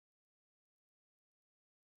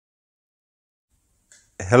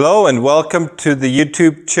Hello and welcome to the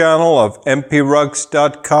YouTube channel of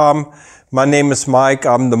mprugs.com. My name is Mike.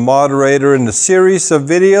 I'm the moderator in a series of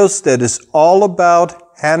videos that is all about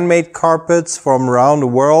handmade carpets from around the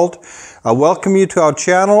world. I welcome you to our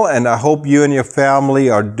channel and I hope you and your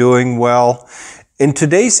family are doing well. In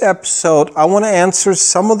today's episode, I want to answer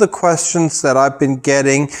some of the questions that I've been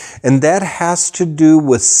getting, and that has to do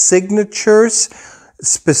with signatures,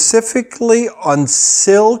 specifically on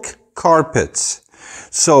silk carpets.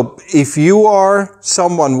 So if you are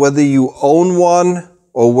someone, whether you own one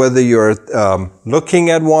or whether you're looking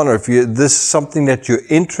at one, or if this is something that you're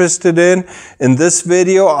interested in this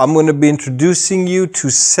video, I'm going to be introducing you to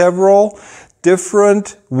several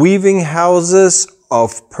different weaving houses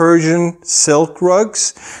of Persian silk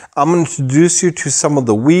rugs. I'm going to introduce you to some of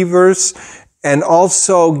the weavers and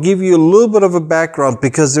also give you a little bit of a background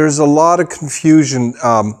because there's a lot of confusion.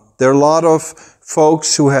 There are a lot of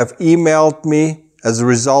folks who have emailed me as a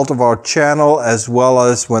result of our channel, as well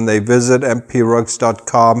as when they visit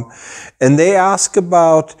mprugs.com, and they ask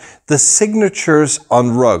about the signatures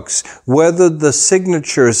on rugs, whether the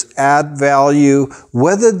signatures add value,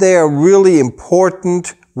 whether they are really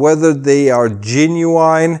important, whether they are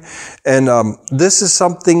genuine. And this is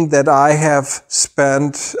something that I have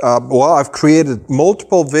spent, I've created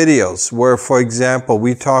multiple videos where, for example,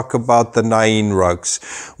 we talk about the Nain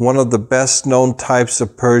rugs, one of the best known types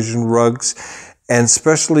of Persian rugs. And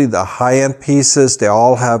especially the high-end pieces, they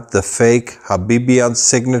all have the fake Habibian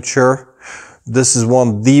signature. This is one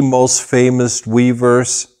of the most famous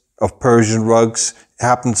weavers of Persian rugs.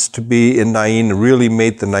 Happens to be in Nain, really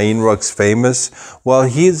made the Nain rugs famous. Well,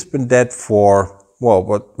 he's been dead for,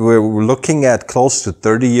 what we're looking at close to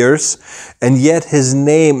 30 years. And yet his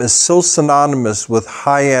name is so synonymous with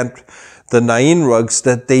high-end, the Nain rugs,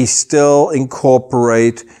 that they still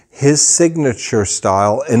incorporate his signature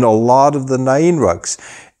style in a lot of the Nain rugs.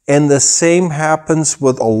 And the same happens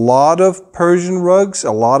with a lot of Persian rugs,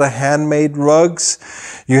 a lot of handmade rugs.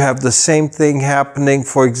 You have the same thing happening,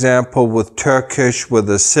 for example, with Turkish, with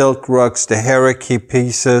the silk rugs, the haraki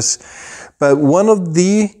pieces. But one of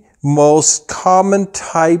the most common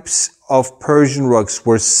types of Persian rugs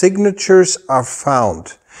where signatures are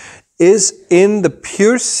found is in the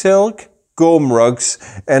pure silk Gom rugs,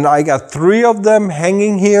 and I got 3 of them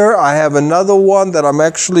hanging here. I have another one that I'm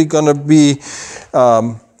actually going to be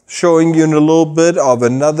showing you in a little bit of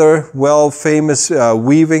another famous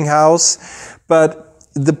weaving house. But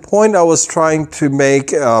the point I was trying to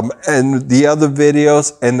make in the other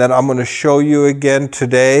videos, and that I'm going to show you again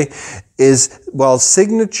today, is while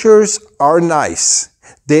signatures are nice,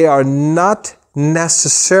 they are not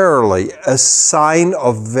necessarily a sign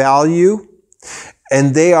of value.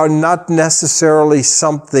 And they are not necessarily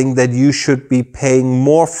something that you should be paying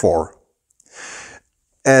more for.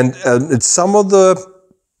 And it's some of the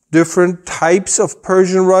different types of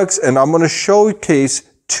Persian rugs, and I'm going to showcase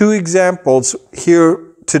 2 examples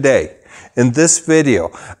here today in this video.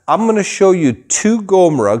 I'm going to show you 2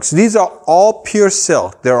 Gom rugs. These are all pure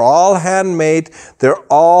silk. They're all handmade. They're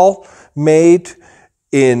all made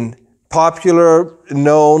in popular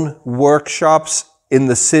known workshops in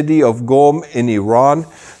the city of Gom in Iran.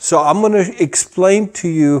 So I'm going to explain to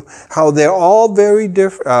you how they're all very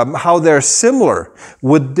different, how they're similar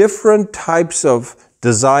with different types of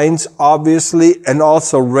designs, obviously, and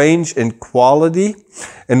also range in quality,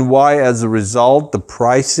 and why, as a result, the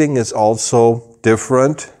pricing is also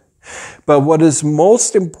different. But what is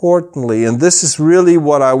most importantly, and this is really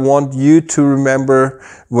what I want you to remember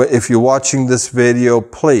if you're watching this video,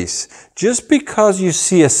 please, just because you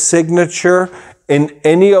see a signature in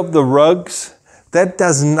any of the rugs, that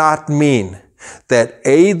does not mean that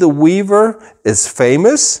the weaver is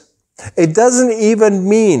famous. It doesn't even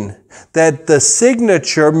mean that the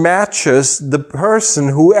signature matches the person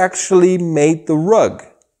who actually made the rug.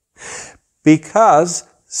 Because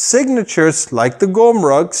signatures, like the Gom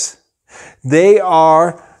rugs, they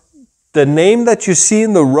are, the name that you see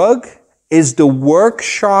in the rug is the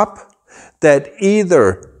workshop that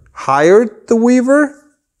either hired the weaver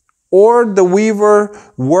or the weaver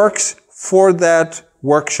works for that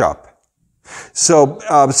workshop. So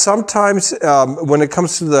sometimes when it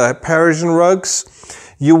comes to the Persian rugs,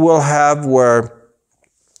 you will have where,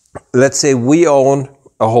 let's say we own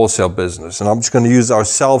a wholesale business, and I'm just going to use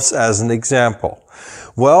ourselves as an example.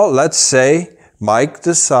 Well, let's say Mike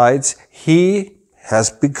decides he has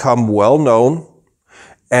become well known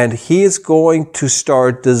and he is going to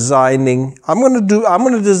start designing. I'm going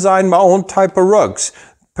to design my own type of rugs.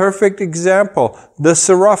 Perfect example, the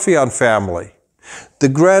Sarafian family. The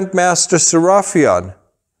Grandmaster Sarafian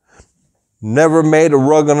never made a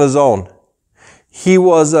rug on his own. He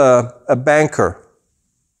was a banker.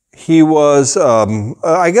 He was,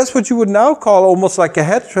 I guess what you would now call almost like a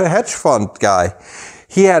hedge fund guy.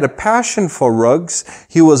 He had a passion for rugs.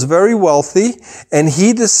 He was very wealthy, and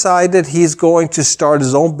he decided he's going to start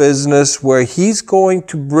his own business where he's going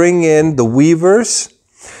to bring in the weavers.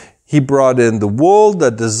 He brought in the wool,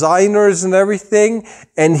 the designers and everything,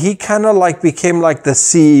 and he kind of like became like the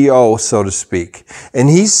CEO, so to speak. And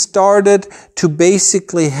he started to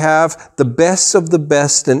basically have the best of the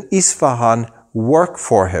best in Isfahan work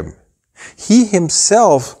for him. He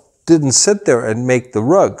himself didn't sit there and make the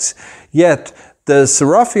rugs. Yet, the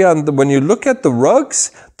Sarafian, when you look at the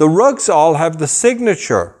rugs all have the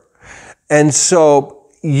signature. And so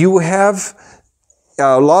you have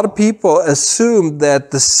a lot of people assume that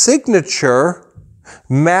the signature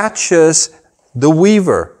matches the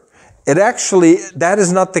weaver. That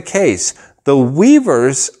is not the case. The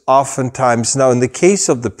weavers oftentimes, now in the case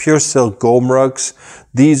of the pure silk gom rugs,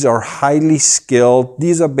 these are highly skilled.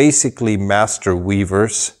 These are basically master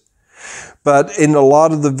weavers. But in a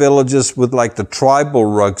lot of the villages with like the tribal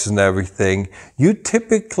rugs and everything, you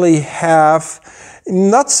typically have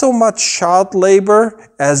not so much child labor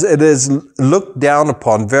as it is looked down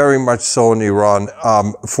upon, very much so in Iran,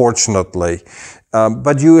 fortunately.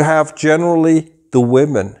 But you have generally the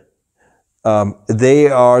women. They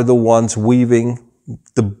are the ones weaving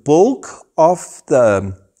the bulk of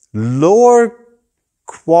the lower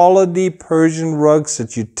quality Persian rugs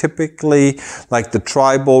that you typically, like the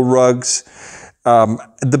tribal rugs,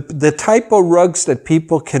 the type of rugs that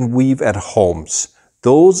people can weave at homes.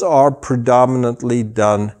 Those are predominantly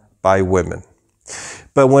done by women.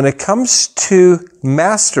 But when it comes to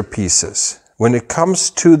masterpieces, when it comes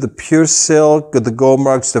to the pure silk, the gom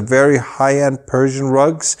rugs, the very high-end Persian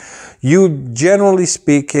rugs, you generally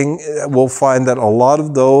speaking will find that a lot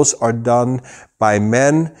of those are done by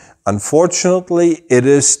men. Unfortunately, it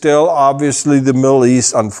is still obviously the Middle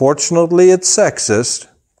East. Unfortunately, it's sexist,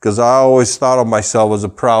 because I always thought of myself as a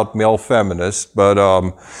proud male feminist, but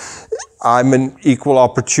I'm an equal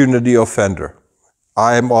opportunity offender.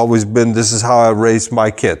 I have always been, this is how I raised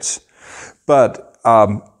my kids. But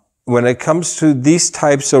when it comes to these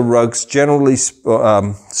types of rugs, generally,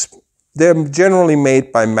 they're generally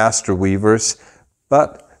made by master weavers,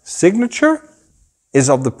 but signature is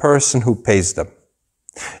of the person who pays them.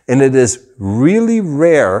 And it is really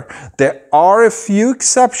rare. There are a few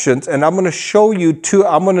exceptions, and I'm going to show you two.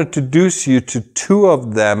 I'm going to introduce you to two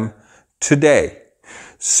of them today.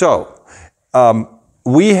 So,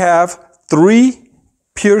 we have 3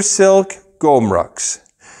 pure silk gom rugs.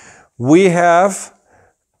 We have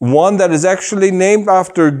one that is actually named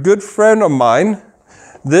after a good friend of mine.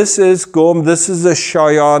 This is Gom. This is a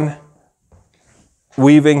Shayan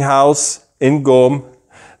weaving house in Gom.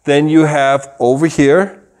 Then you have over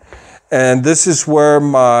here, and this is where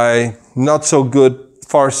my not so good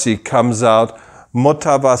Farsi comes out,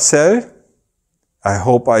 Mutawasel. I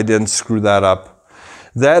hope I didn't screw that up.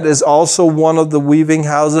 That is also one of the weaving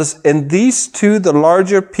houses. And these two, the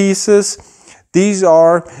larger pieces, these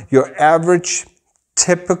are your average,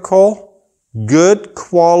 typical, good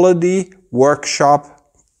quality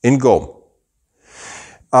workshop in Gom.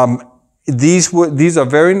 These are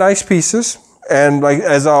very nice pieces. And like,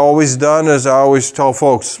 as I always tell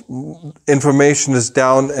folks, information is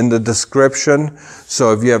down in the description.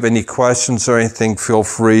 So if you have any questions or anything, feel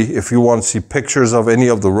free. If you want to see pictures of any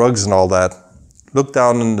of the rugs and all that, look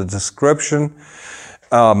down in the description.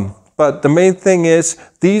 But the main thing is,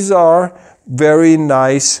 these are very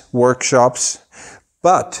nice workshops,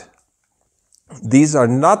 but these are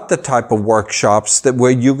not the type of workshops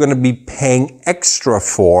where you're going to be paying extra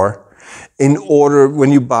for in order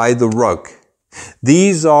when you buy the rug.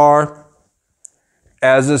 These are,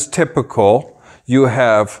 as is typical, you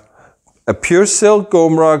have a pure silk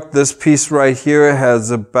gom rug. This piece right here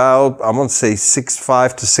has about, I'm going to say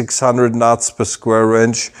 650 to 600 knots per square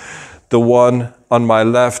inch. The one on my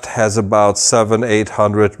left has about 700,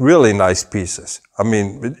 800, really nice pieces. I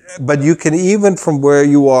mean, but you can, even from where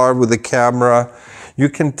you are with the camera, you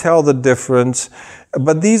can tell the difference.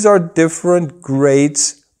 But these are different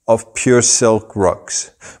grades of pure silk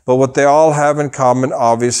rugs. But what they all have in common,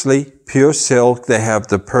 obviously, pure silk. They have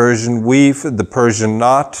the Persian weave, the Persian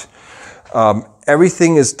knot.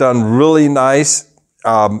 Everything is done really nice.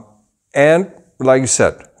 And like I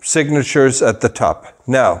said, signatures at the top.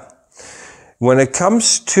 Now, when it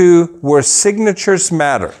comes to where signatures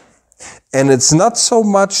matter, and it's not so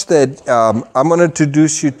much that I'm going to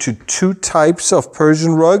introduce you to 2 types of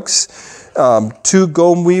Persian rugs, 2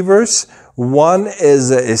 gom weavers. One is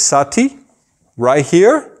Ehsati, right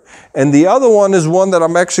here, and the other one is one that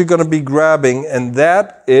I'm actually going to be grabbing, and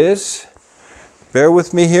that is Bear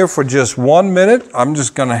with me here for just 1 minute. I'm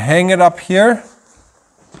just going to hang it up here.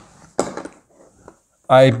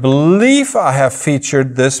 I believe I have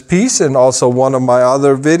featured this piece in also one of my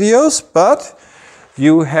other videos, but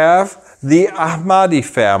you have the Ahmadi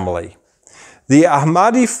family. The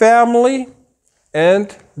Ahmadi family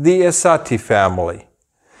and the Ehsati family.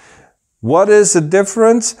 What is the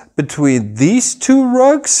difference between these two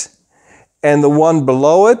rugs and the one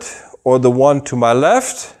below it or the one to my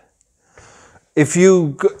left? If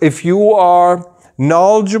you are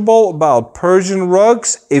knowledgeable about Persian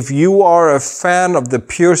rugs, if you are a fan of the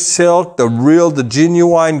pure silk, the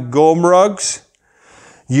genuine Gom rugs,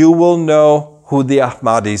 you will know who the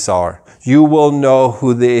Ahmadis are. You will know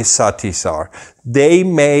who the Ehsatis are.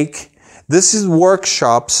 This is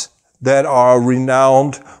workshops that are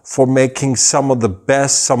renowned for making some of the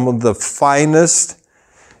best, some of the finest,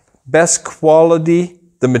 best quality,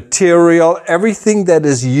 the material, everything that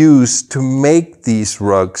is used to make these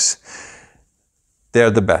rugs.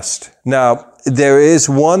 They're the best. Now, there is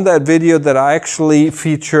that video that I actually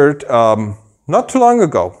featured not too long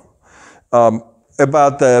ago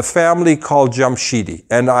about the family called Jamshidi.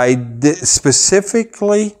 And I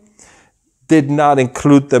specifically did not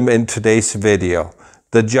include them in today's video.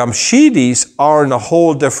 The Jamshidis are on a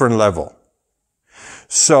whole different level.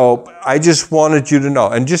 So I just wanted you to know.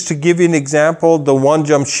 And just to give you an example, the one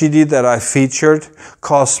Jamshidi that I featured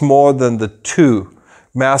costs more than the two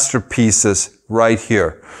masterpieces right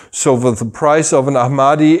here. So with the price of an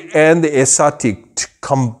Ahmadi and the Ehsati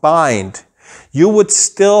combined, you would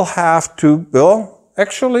still have to, well,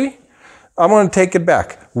 actually, I'm going to take it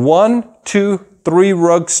back. 1, 2, 3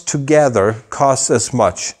 rugs together cost as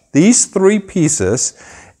much. These 3 pieces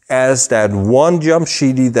as that one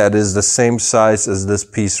Jamshidi that is the same size as this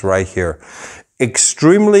piece right here.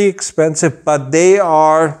 Extremely expensive, but they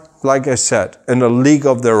are, like I said, in a league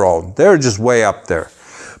of their own. They're just way up there.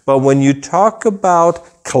 But when you talk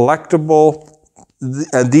about collectible,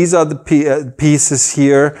 and these are the pieces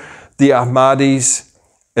here, the Ahmadis,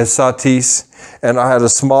 Ehsatis, and I had a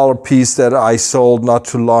smaller piece that I sold not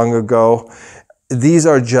too long ago. These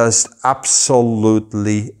are just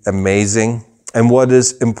absolutely amazing. And what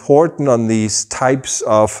is important on these types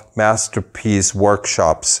of masterpiece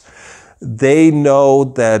workshops, they know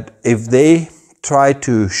that if they try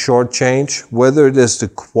to shortchange, whether it is the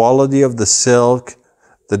quality of the silk,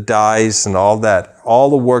 the dyes and all that, all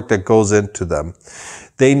the work that goes into them,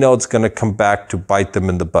 they know it's going to come back to bite them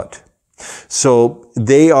in the butt. So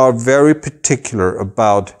they are very particular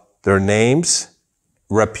about their names,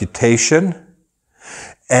 reputation,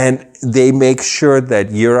 and they make sure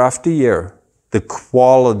that year after year, the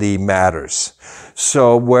quality matters.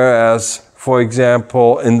 So whereas, for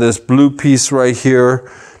example, in this blue piece right here,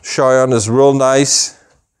 Cheyenne is real nice.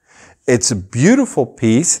 It's a beautiful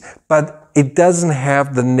piece, but it doesn't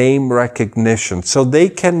have the name recognition. So they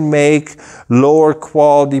can make lower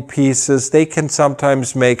quality pieces. They can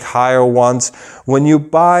sometimes make higher ones. When you're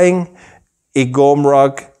buying a Gom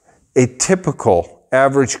rug, a typical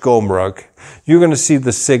average Gom rug, you're going to see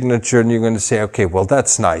the signature and you're going to say, okay, well,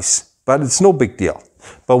 that's nice, but it's no big deal.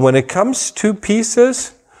 But when it comes to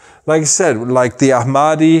pieces, like I said, like the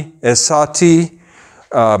Ahmadi, Ehsati,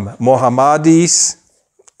 Mohammadis,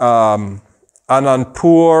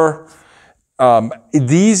 Anandpur,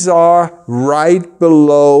 these are right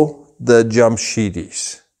below the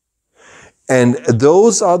Jamshidis. And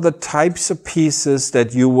those are the types of pieces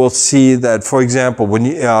that you will see that, for example, when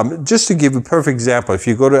you, just to give a perfect example, if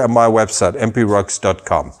you go to my website,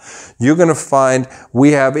 mprugs.com, you're going to find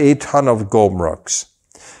we have a ton of Gom rugs.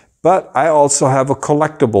 But I also have a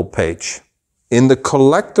collectible page. In the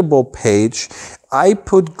collectible page, I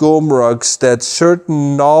put Gom rugs that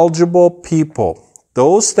certain knowledgeable people,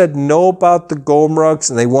 those that know about the Gom rugs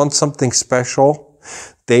and they want something special,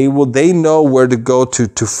 they know where to go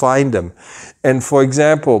to find them. And for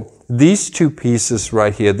example, these two pieces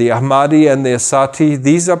right here, the Ahmadi and the Ehsati,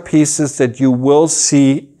 these are pieces that you will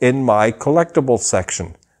see in my collectible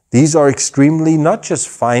section. These are extremely, not just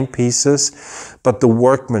fine pieces, but the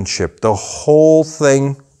workmanship, the whole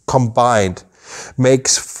thing combined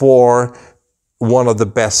makes for one of the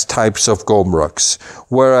best types of Gom rugs.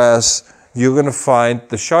 Whereas you're going to find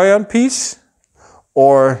the Cheyenne piece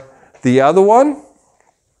or the other one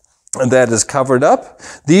that is covered up.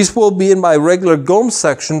 These will be in my regular Gom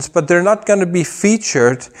sections, but they're not going to be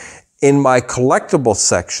featured in my collectible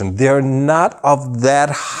section. They're not of that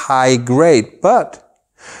high grade, but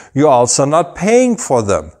you're also not paying for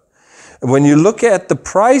them. When you look at the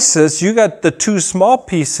prices, you got the two small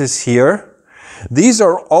pieces here. These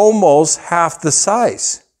are almost half the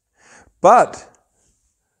size. But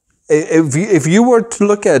if you were to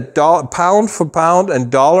look at pound for pound and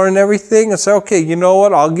dollar and everything and say, okay, you know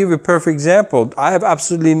what, I'll give you a perfect example. I have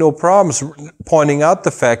absolutely no problems pointing out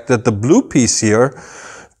the fact that the blue piece here,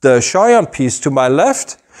 the Cheyenne piece to my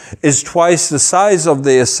left, is twice the size of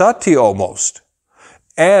the Ehsati almost.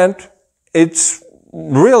 And it's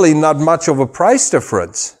really not much of a price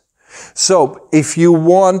difference. So if you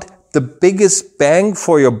want the biggest bang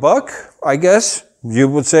for your buck, I guess, you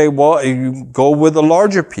would say, well, you go with a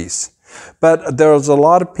larger piece. But there's a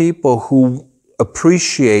lot of people who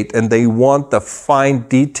appreciate and they want the fine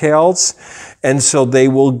details, and so they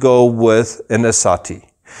will go with an Ehsati.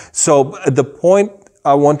 So the point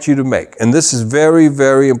I want you to make, and this is very,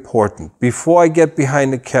 very important, before I get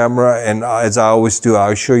behind the camera, and as I always do,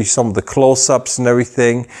 I'll show you some of the close-ups and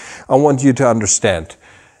everything, I want you to understand.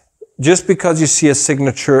 Just because you see a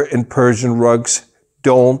signature in Persian rugs,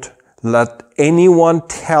 don't let anyone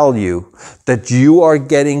tell you that you are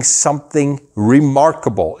getting something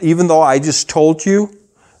remarkable, even though I just told you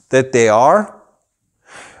that they are.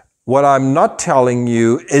 What I'm not telling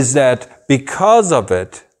you is that because of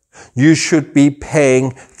it, you should be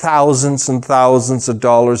paying thousands and thousands of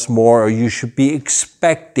dollars more, or you should be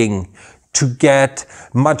expecting to get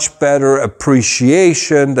much better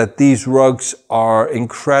appreciation, that these rugs are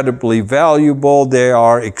incredibly valuable, they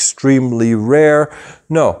are extremely rare.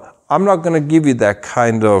 No, I'm not going to give you that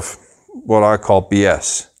kind of what I call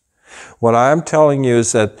BS. What I'm telling you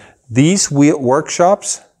is that these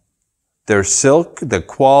workshops, their silk, the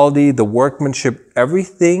quality, the workmanship,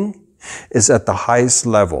 everything is at the highest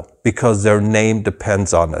level because their name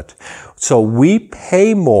depends on it. So we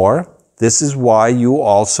pay more. This is why you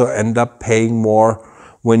also end up paying more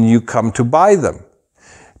when you come to buy them.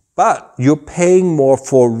 But you're paying more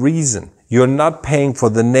for a reason. You're not paying for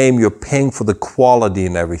the name, you're paying for the quality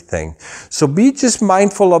and everything. So be just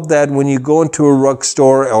mindful of that when you go into a rug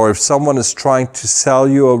store, or if someone is trying to sell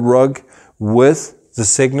you a rug with the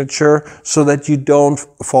signature, so that you don't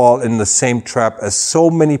fall in the same trap as so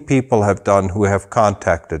many people have done who have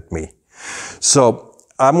contacted me. So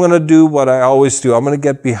I'm going to do what I always do. I'm going to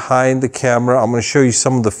get behind the camera. I'm going to show you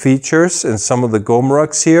some of the features and some of the Gom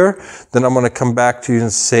rugs here. Then I'm going to come back to you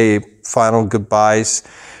and say final goodbyes.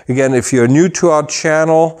 Again, if you're new to our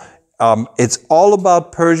channel, it's all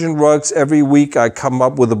about Persian rugs. Every week I come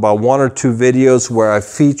up with about 1 or 2 videos where I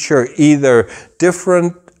feature either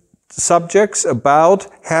different subjects about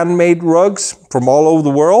handmade rugs from all over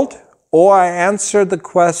the world, or I answer the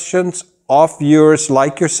questions of viewers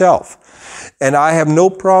like yourself. And I have no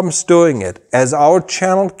problems doing it. As our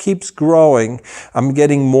channel keeps growing, I'm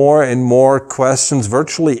getting more and more questions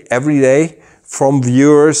virtually every day from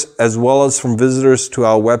viewers as well as from visitors to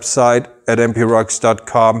our website at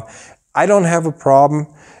mprugs.com. I don't have a problem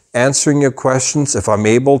answering your questions if I'm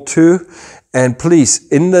able to. And please,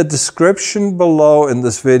 in the description below in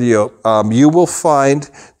this video, you will find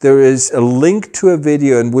there is a link to a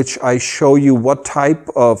video in which I show you what type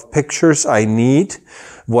of pictures I need,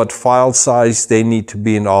 what file size they need to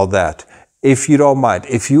be, and all that. If you don't mind,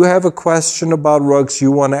 if you have a question about rugs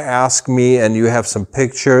you want to ask me and you have some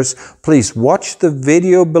pictures, please watch the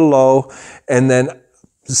video below and then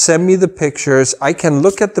send me the pictures. I can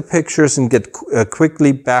look at the pictures and get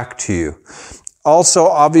quickly back to you. Also,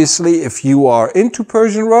 obviously, if you are into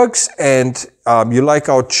Persian rugs and you like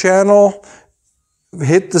our channel,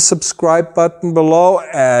 hit the subscribe button below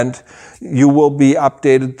and you will be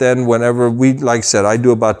updated then whenever like I said, I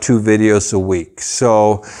do about 2 videos a week.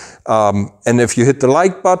 So, and if you hit the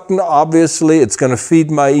like button, obviously it's going to feed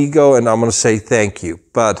my ego and I'm going to say thank you.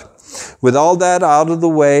 But with all that out of the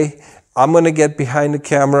way, I'm going to get behind the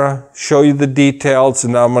camera, show you the details,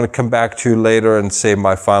 and I'm going to come back to you later and say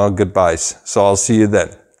my final goodbyes. So I'll see you then.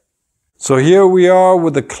 So here we are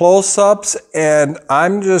with the close-ups, and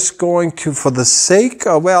I'm just going to, for the sake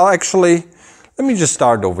of, well, actually, let me just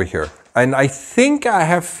start over here. And I think I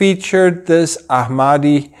have featured this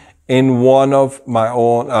Ahmadi in one of my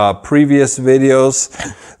own previous videos.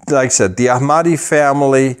 Like I said, the Ahmadi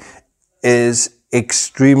family is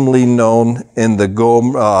extremely known in the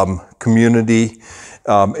Gom community.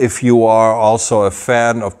 If you are also a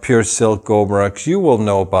fan of pure silk Gom rugs, you will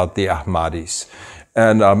know about the Ahmadis.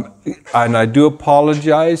 And I do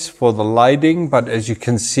apologize for the lighting, but as you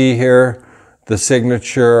can see here, the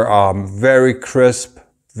signature, very crisp,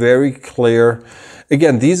 very clear.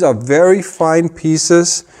 Again, these are very fine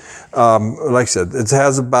pieces. Like I said, it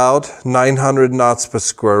has about 900 knots per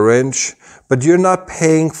square inch, but you're not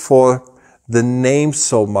paying for the name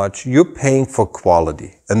so much, you're paying for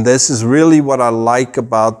quality. And this is really what I like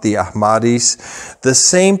about the Ahmadis. The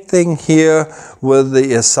same thing here with the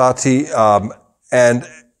Ehsati. And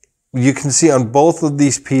you can see on both of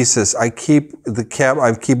these pieces, I keep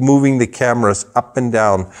moving the cameras up and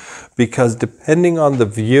down because depending on the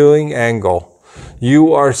viewing angle,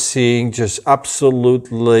 you are seeing just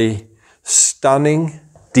absolutely stunning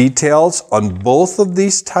details on both of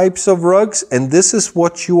these types of rugs, and this is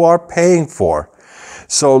what you are paying for.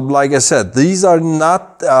 So like I said, these are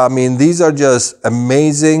not, these are just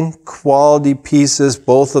amazing quality pieces.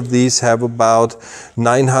 Both of these have about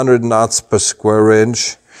 900 knots per square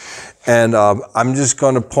inch. And I'm just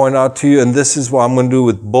going to point out to you, and this is what I'm going to do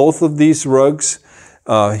with both of these rugs.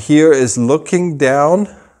 Here is looking down,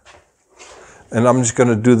 and I'm just going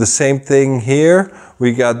to do the same thing here.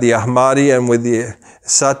 We got the Ahmadi and with the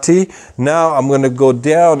Ehsati. Now I'm going to go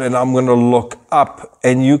down and I'm going to look up,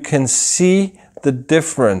 and you can see the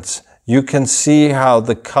difference. You can see how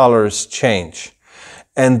the colors change.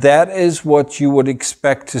 And that is what you would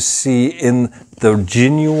expect to see in the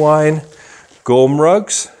genuine Gome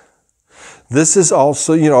rugs. This is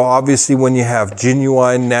also, obviously when you have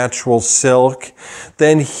genuine natural silk.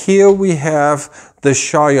 Then here we have the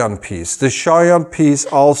Cheyenne piece. The Cheyenne piece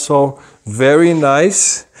also very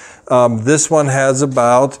nice. This one has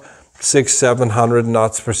about 600-700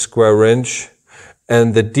 knots per square inch.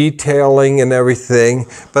 And the detailing and everything.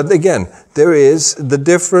 But again, there is the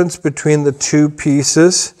difference between the two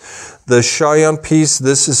pieces. The Cheyenne piece,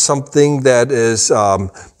 this is something that is,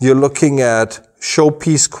 you're looking at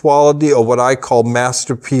showpiece quality, or what I call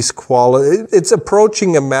masterpiece quality. It's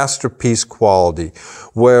approaching a masterpiece quality.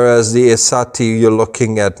 Whereas the Ehsati, you're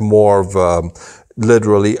looking at more of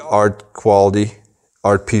literally art quality,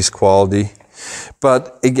 art piece quality.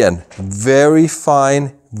 But again, very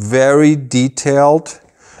fine, very detailed,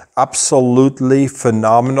 absolutely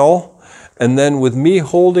phenomenal. And then with me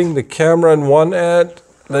holding the camera in one end,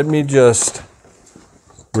 let me just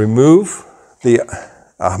remove the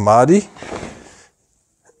Ahmadi.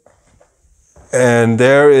 And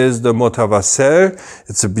there is the Mutawasser.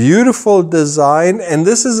 It's a beautiful design. And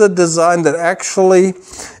this is a design that actually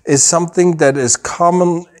is something that is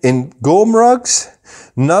common in Gome rugs.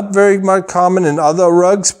 Not very much common in other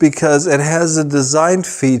rugs because it has the design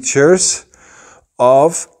features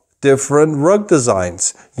of different rug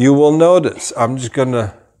designs. You will notice,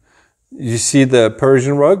 you see the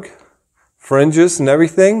Persian rug, fringes and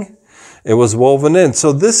everything? It was woven in.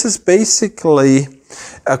 So this is basically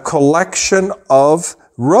a collection of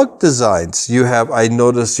rug designs. I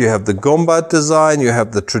noticed you have the Gombat design, you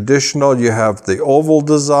have the traditional, you have the oval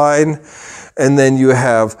design, and then you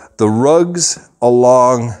have the rugs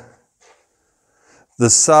along the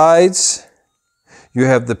sides. You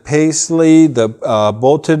have the paisley, the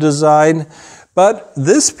bote design. But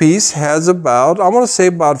this piece has about, I want to say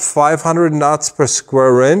about 500 knots per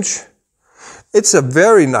square inch. It's a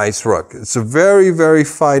very nice rug. It's a very, very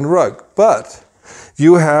fine rug. But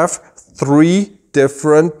you have three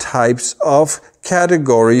different types of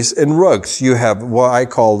categories in rugs. You have what I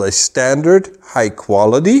call a standard high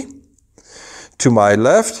quality. To my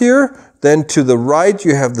left here, then to the right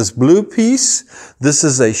you have this blue piece. This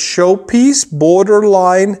is a showpiece,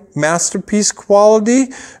 borderline masterpiece quality,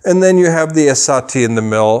 and then you have the Ehsati in the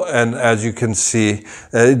middle. And as you can see,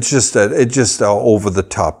 it's just over the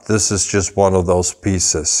top. This is just one of those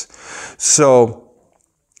pieces. So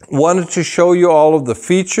wanted to show you all of the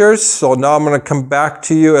features. So now I'm going to come back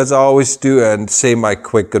to you as I always do and say my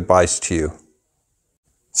quick goodbyes to you.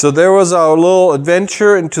 So there was our little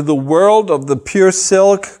adventure into the world of the pure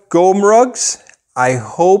silk Gome rugs. I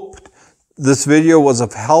hope this video was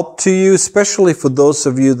of help to you, especially for those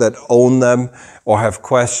of you that own them or have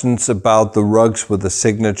questions about the rugs with the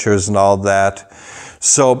signatures and all that.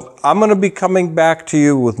 So I'm going to be coming back to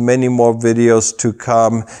you with many more videos to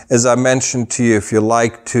come. As I mentioned to you, if you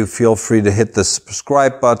like to, feel free to hit the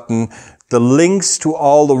subscribe button. The links to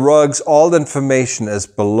all the rugs, all the information is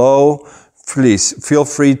below. Please feel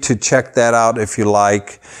free to check that out if you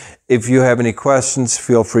like. If you have any questions,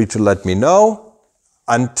 feel free to let me know.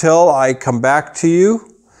 Until I come back to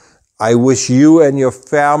you, I wish you and your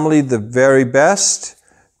family the very best.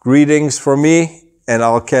 Greetings from me, and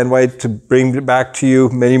I can't wait to bring back to you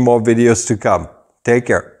many more videos to come. Take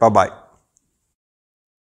care. Bye-bye.